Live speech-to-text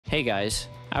Hey guys,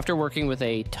 after working with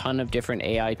a ton of different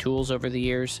AI tools over the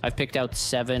years, I've picked out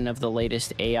 7 of the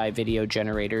latest AI video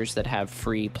generators that have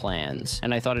free plans,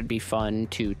 and I thought it'd be fun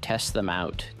to test them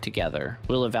out together.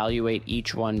 We'll evaluate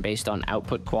each one based on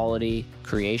output quality,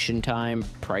 creation time,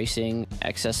 pricing,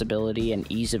 accessibility, and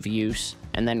ease of use,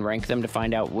 and then rank them to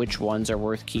find out which ones are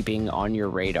worth keeping on your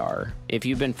radar. If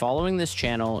you've been following this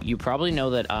channel, you probably know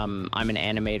that I'm an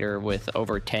animator with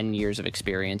over 10 years of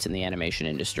experience in the animation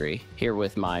industry. Here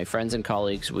with my friends and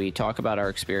colleagues, we talk about our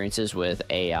experiences with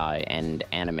AI and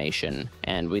animation,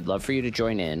 and we'd love for you to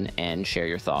join in and share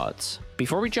your thoughts.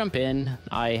 Before we jump in,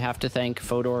 I have to thank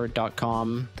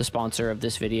Fodor.com, the sponsor of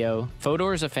this video.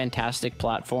 Fodor is a fantastic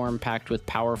platform packed with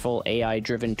powerful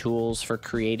AI-driven tools for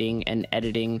creating and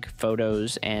editing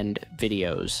photos and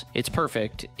videos. It's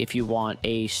perfect if you want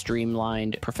a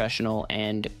streamlined, professional,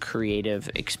 and creative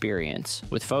experience.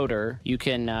 With Fodor, you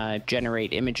can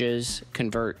generate images,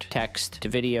 convert text to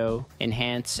video,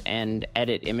 enhance and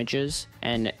edit images,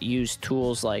 and use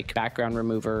tools like background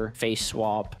remover, face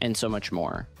swap, and so much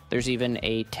more. There's even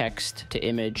a text to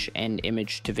image and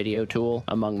image to video tool,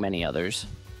 among many others.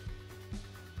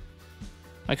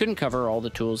 I couldn't cover all the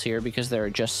tools here because there are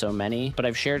just so many, but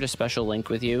I've shared a special link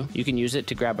with you. You can use it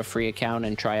to grab a free account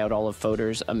and try out all of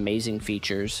Fodor's amazing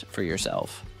features for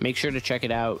yourself. Make sure to check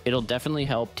it out. It'll definitely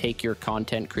help take your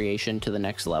content creation to the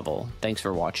next level. Thanks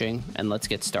for watching, and let's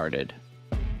get started.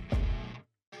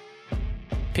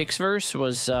 Pixverse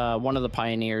was one of the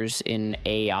pioneers in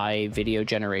AI video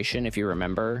generation, if you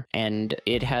remember, and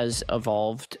it has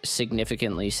evolved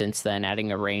significantly since then,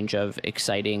 adding a range of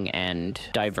exciting and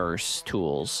diverse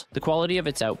tools. The quality of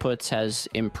its outputs has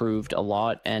improved a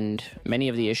lot, and many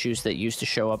of the issues that used to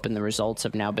show up in the results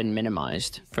have now been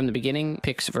minimized. From the beginning,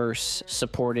 Pixverse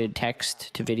supported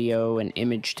text to video and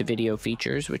image to video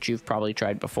features, which you've probably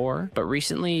tried before, but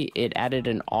recently it added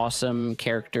an awesome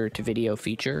character to video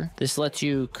feature. This lets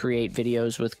you create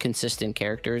videos with consistent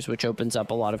characters, which opens up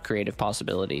a lot of creative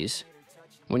possibilities.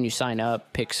 When you sign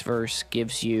up, Pixverse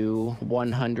gives you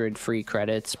 100 free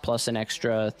credits plus an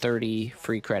extra 30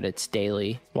 free credits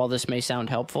daily. While this may sound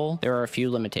helpful, there are a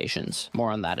few limitations. More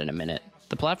on that in a minute.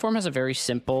 The platform has a very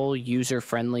simple,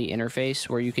 user-friendly interface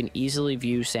where you can easily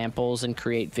view samples and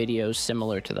create videos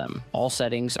similar to them. All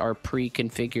settings are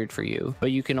pre-configured for you,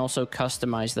 but you can also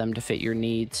customize them to fit your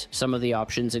needs. Some of the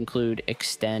options include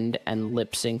extend and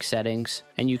lip sync settings,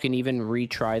 and you can even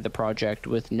retry the project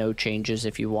with no changes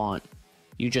if you want.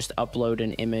 You just upload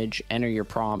an image, enter your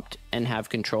prompt, and have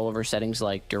control over settings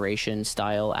like duration,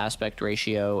 style, aspect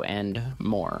ratio, and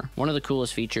more. One of the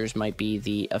coolest features might be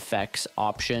the effects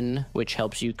option, which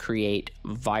helps you create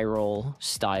viral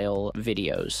style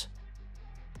videos.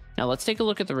 Now let's take a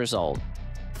look at the result.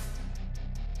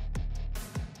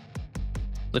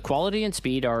 The quality and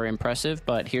speed are impressive,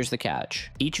 but here's the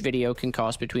catch. Each video can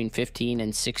cost between 15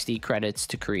 and 60 credits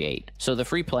to create, so the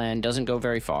free plan doesn't go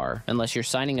very far unless you're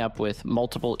signing up with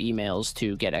multiple emails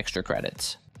to get extra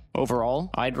credits. Overall,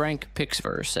 I'd rank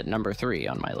Pixverse at number 3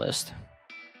 on my list.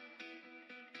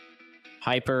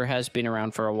 Hyper has been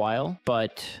around for a while,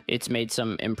 but it's made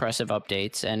some impressive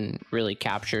updates and really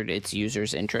captured its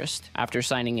users' interest. After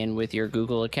signing in with your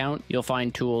Google account, you'll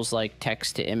find tools like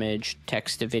text to image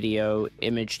to video,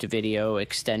 image to video,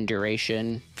 extend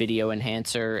duration, video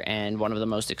enhancer, and one of the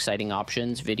most exciting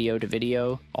options, video to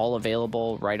video, all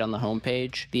available right on the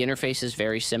homepage. The interface is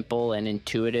very simple and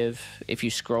intuitive. If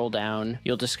you scroll down,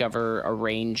 you'll discover a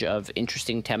range of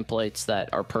interesting templates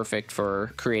that are perfect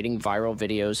for creating viral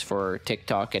videos for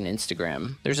TikTok and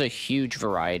Instagram. There's a huge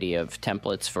variety of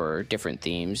templates for different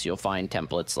themes. You'll find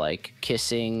templates like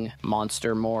kissing,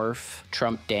 monster morph,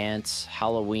 Trump dance,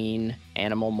 Halloween,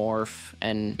 animal morph,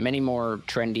 and many more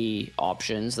trendy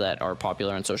options that are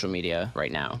popular on social media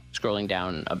right now. Scrolling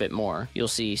down a bit more, you'll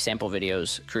see sample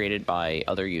videos created by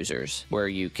other users where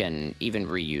you can even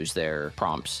reuse their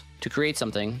prompts. To create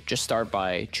something, just start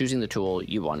by choosing the tool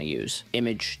you want to use,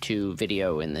 image to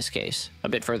video in this case. A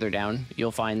bit further down,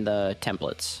 you'll find the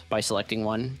templates. By selecting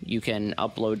one, you can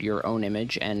upload your own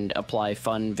image and apply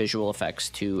fun visual effects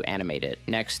to animate it.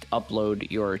 Next, upload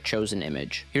your chosen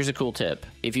image. Here's a cool tip.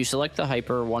 If you select the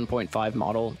Hyper 1.5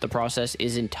 model, the process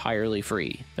is entirely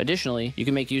free. Additionally, you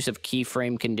can make use of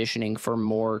keyframe conditioning for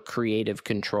more creative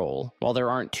control. While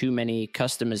there aren't too many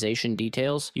customization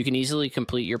details, you can easily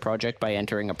complete your project by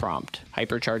entering a prompt.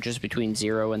 Hyper charges between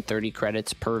 0 and 30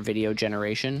 credits per video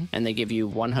generation, and they give you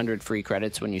 100 free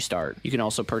credits when you start. You can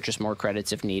also purchase more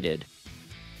credits if needed.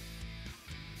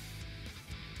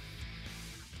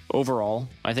 Overall,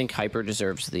 I think Hyper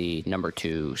deserves the number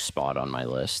 2 spot on my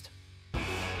list.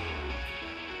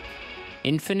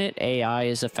 Infinite AI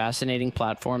is a fascinating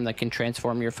platform that can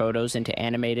transform your photos into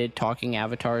animated, talking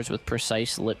avatars with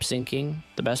precise lip syncing.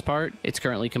 The best part? It's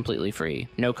currently completely free.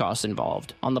 No costs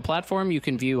involved. On the platform, you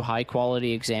can view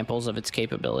high-quality examples of its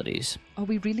capabilities. Are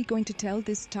we really going to tell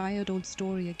this tired old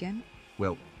story again?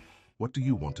 Well, what do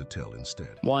you want to tell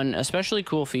instead? One especially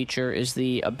cool feature is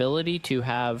the ability to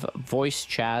have voice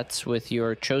chats with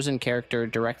your chosen character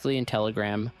directly in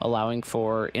Telegram, allowing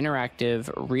for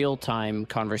interactive, real-time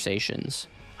conversations.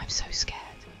 I'm so scared.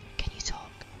 Can you talk?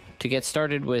 To get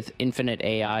started with Infinite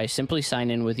AI, simply sign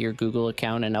in with your Google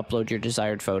account and upload your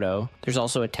desired photo. There's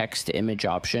also a text-to-image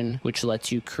option, which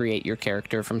lets you create your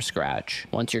character from scratch.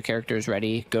 Once your character is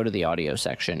ready, go to the audio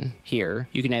section. Here,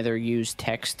 you can either use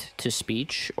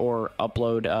text-to-speech or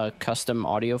upload a custom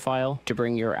audio file to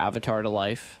bring your avatar to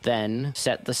life. Then,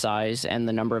 set the size and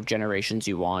the number of generations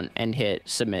you want and hit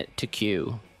Submit to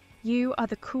Queue. You are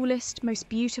the coolest, most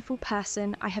beautiful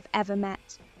person I have ever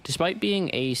met. Despite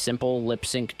being a simple lip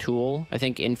sync tool, I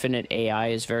think Infinite AI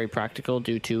is very practical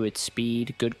due to its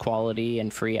speed, good quality,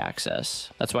 and free access.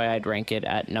 That's why I'd rank it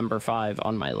at number 5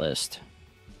 on my list.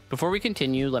 Before we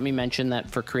continue, let me mention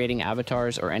that for creating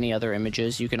avatars or any other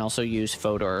images, you can also use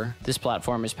Photor. This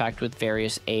platform is packed with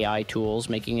various AI tools,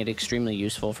 making it extremely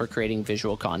useful for creating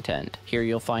visual content. Here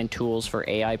you'll find tools for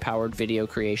AI-powered video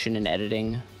creation and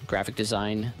editing, graphic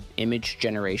design, image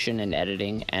generation and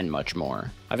editing, and much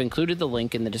more. I've included the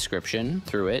link in the description.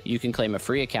 Through it, you can claim a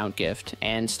free account gift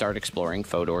and start exploring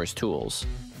Photor's tools.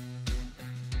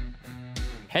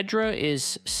 Hedra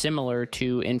is similar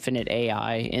to Infinite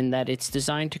AI in that it's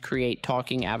designed to create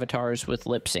talking avatars with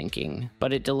lip syncing,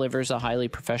 but it delivers a highly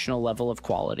professional level of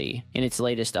quality. In its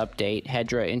latest update,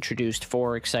 Hedra introduced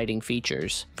 4 exciting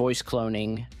features: voice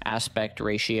cloning, aspect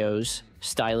ratios,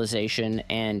 stylization,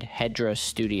 and Hedra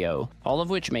Studio, all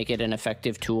of which make it an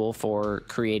effective tool for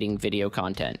creating video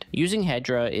content. Using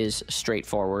Hedra is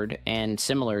straightforward and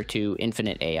similar to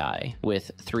Infinite AI,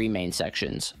 with 3 main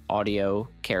sections: audio,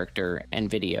 character, and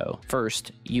video.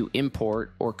 First, you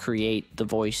import or create the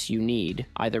voice you need,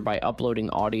 either by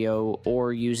uploading audio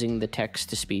or using the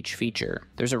text-to-speech feature.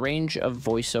 There's a range of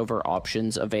voiceover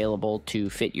options available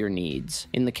to fit your needs.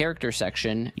 In the character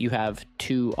section, you have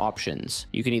 2 options.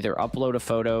 You can either upload a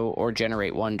photo or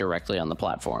generate one directly on the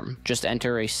platform. Just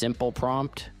enter a simple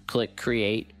prompt, click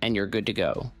create, and you're good to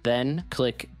go. Then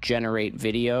click generate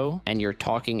video and your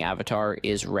talking avatar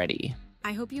is ready.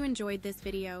 I hope you enjoyed this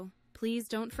video. Please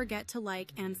don't forget to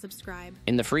like and subscribe.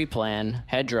 In the free plan,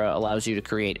 Hedra allows you to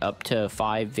create up to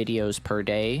 5 videos per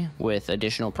day, with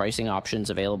additional pricing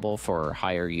options available for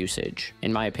higher usage.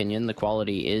 In my opinion, the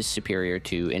quality is superior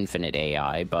to Infinite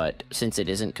AI, but since it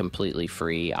isn't completely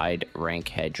free, I'd rank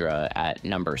Hedra at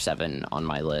number 7 on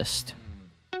my list.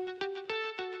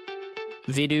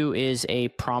 Vidu is a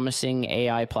promising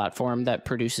AI platform that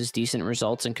produces decent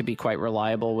results and could be quite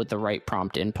reliable with the right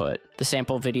prompt input. The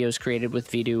sample videos created with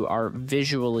Vidu are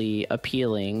visually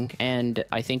appealing, and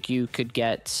I think you could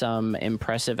get some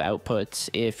impressive outputs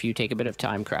if you take a bit of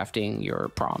time crafting your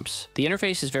prompts. The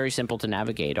interface is very simple to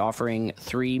navigate, offering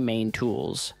 3 main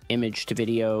tools: image to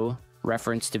video,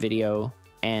 reference to video,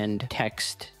 and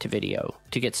text to video.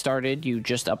 To get started, you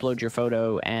just upload your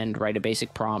photo and write a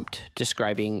basic prompt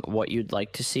describing what you'd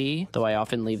like to see, though I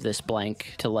often leave this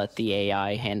blank to let the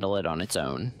AI handle it on its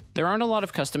own. There aren't a lot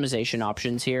of customization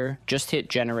options here, just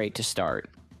hit generate to start.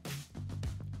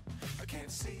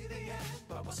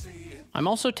 I'm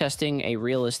also testing a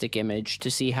realistic image to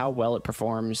see how well it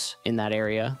performs in that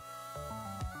area.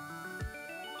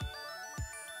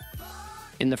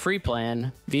 In the free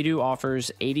plan, Vidu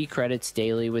offers 80 credits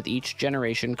daily, with each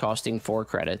generation costing 4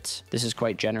 credits. This is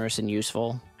quite generous and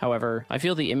useful. However, I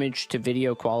feel the image to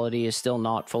video quality is still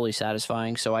not fully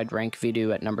satisfying, so I'd rank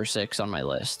Vidu at number 6 on my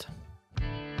list.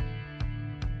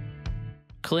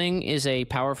 Kling is a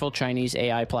powerful Chinese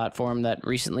AI platform that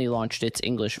recently launched its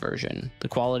English version. The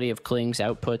quality of Kling's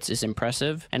outputs is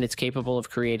impressive, and it's capable of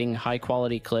creating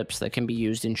high-quality clips that can be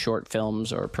used in short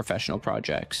films or professional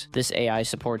projects. This AI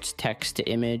supports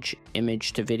text-to-image,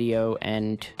 image-to-video,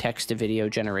 and text-to-video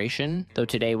generation, though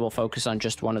today we'll focus on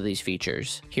just one of these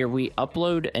features. Here we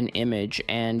upload an image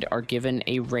and are given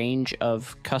a range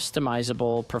of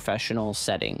customizable professional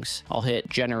settings. I'll hit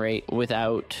generate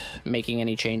without making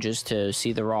any changes to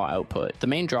see the raw output. The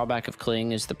main drawback of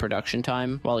Kling is the production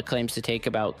time. While it claims to take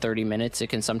about 30 minutes, it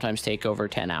can sometimes take over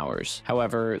 10 hours.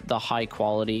 However, the high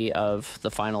quality of the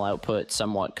final output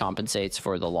somewhat compensates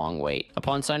for the long wait.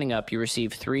 Upon signing up, you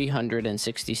receive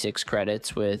 366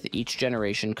 credits, with each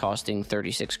generation costing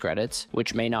 36 credits,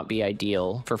 which may not be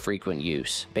ideal for frequent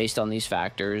use. Based on these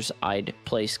factors, I'd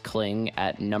place Kling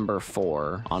at number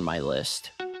 4 on my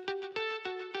list.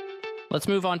 Let's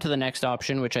move on to the next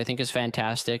option, which I think is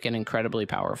fantastic and incredibly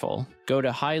powerful. Go to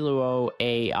Hailuo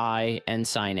AI and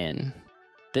sign in.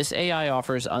 This AI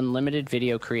offers unlimited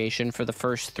video creation for the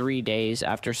first 3 days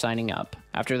after signing up.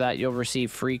 After that, you'll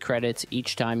receive free credits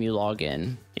each time you log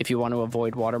in. If you want to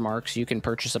avoid watermarks, you can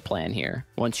purchase a plan here.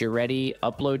 Once you're ready,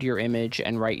 upload your image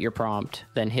and write your prompt,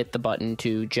 then hit the button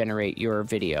to generate your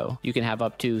video. You can have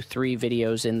up to 3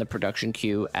 videos in the production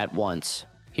queue at once.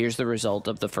 Here's the result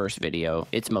of the first video.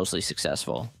 It's mostly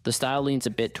successful. The style leans a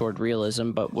bit toward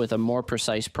realism, but with a more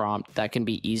precise prompt that can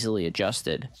be easily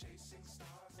adjusted.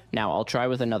 Now I'll try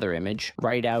with another image,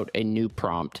 write out a new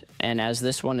prompt, and as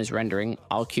this one is rendering,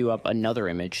 I'll queue up another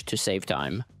image to save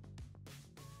time.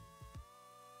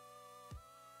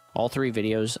 All 3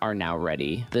 videos are now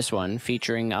ready. This one,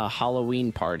 featuring a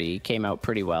Halloween party, came out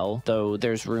pretty well, though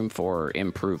there's room for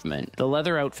improvement. The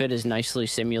leather outfit is nicely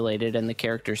simulated and the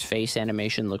character's face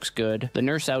animation looks good. The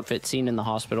nurse outfit seen in the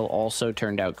hospital also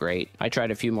turned out great. I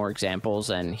tried a few more examples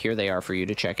and here they are for you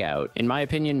to check out. In my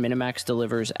opinion, Minimax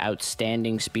delivers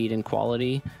outstanding speed and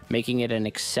quality, making it an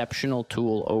exceptional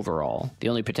tool overall. The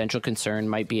only potential concern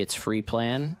might be its free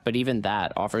plan, but even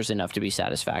that offers enough to be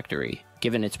satisfactory.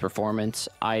 Given its performance,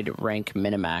 I'd rank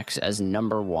Minimax as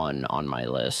 #1 on my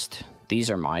list.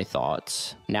 These are my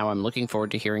thoughts. Now I'm looking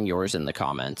forward to hearing yours in the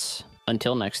comments.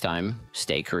 Until next time,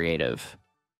 stay creative.